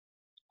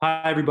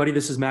Hi, everybody.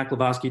 This is Mac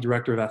Lavoski,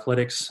 Director of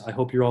Athletics. I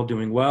hope you're all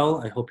doing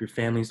well. I hope your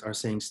families are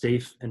staying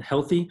safe and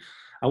healthy.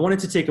 I wanted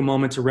to take a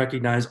moment to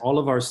recognize all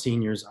of our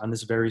seniors on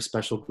this very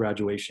special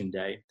graduation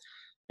day.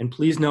 And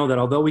please know that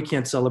although we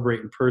can't celebrate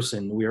in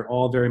person, we are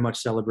all very much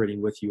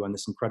celebrating with you on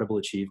this incredible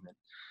achievement.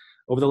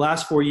 Over the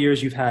last 4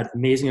 years, you've had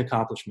amazing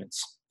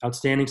accomplishments,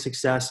 outstanding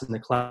success in the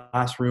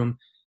classroom.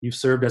 You've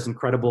served as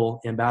incredible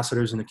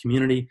ambassadors in the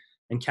community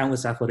and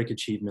countless athletic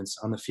achievements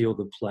on the field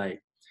of play.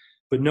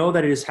 But know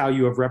that it is how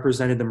you have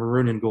represented the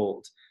maroon and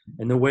gold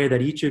and the way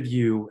that each of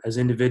you as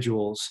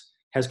individuals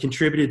has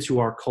contributed to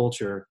our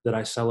culture that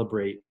I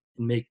celebrate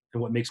and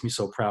what makes me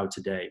so proud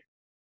today.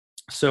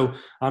 So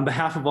on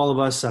behalf of all of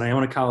us at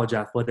Iona College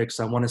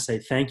Athletics, I want to say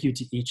thank you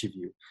to each of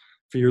you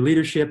for your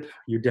leadership,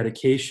 your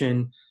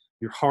dedication,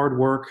 your hard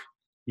work,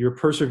 your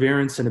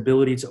perseverance and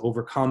ability to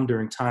overcome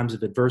during times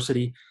of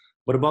adversity,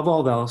 but above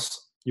all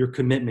else, your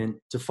commitment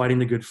to fighting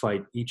the good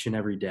fight each and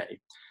every day.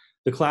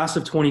 The class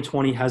of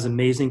 2020 has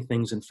amazing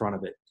things in front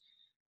of it.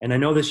 And I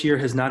know this year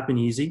has not been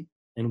easy,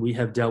 and we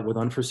have dealt with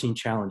unforeseen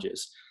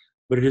challenges.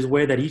 But it is a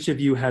way that each of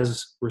you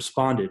has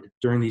responded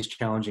during these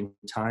challenging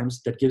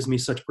times that gives me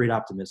such great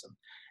optimism.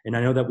 And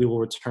I know that we will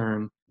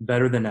return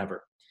better than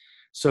ever.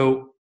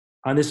 So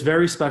on this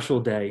very special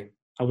day,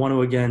 I want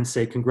to again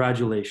say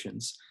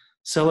congratulations.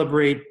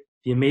 Celebrate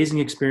the amazing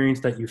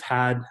experience that you've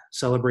had,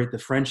 celebrate the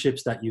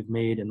friendships that you've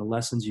made and the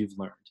lessons you've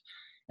learned.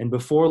 And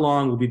before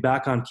long, we'll be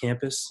back on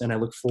campus, and I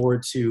look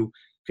forward to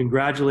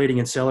congratulating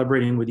and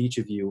celebrating with each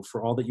of you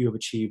for all that you have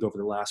achieved over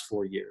the last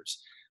 4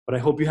 years. But I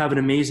hope you have an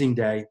amazing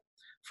day.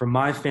 From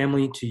my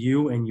family to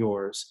you and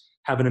yours,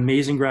 have an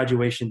amazing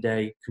graduation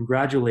day.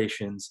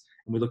 Congratulations,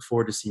 and we look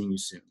forward to seeing you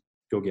soon.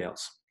 Go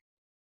Gales.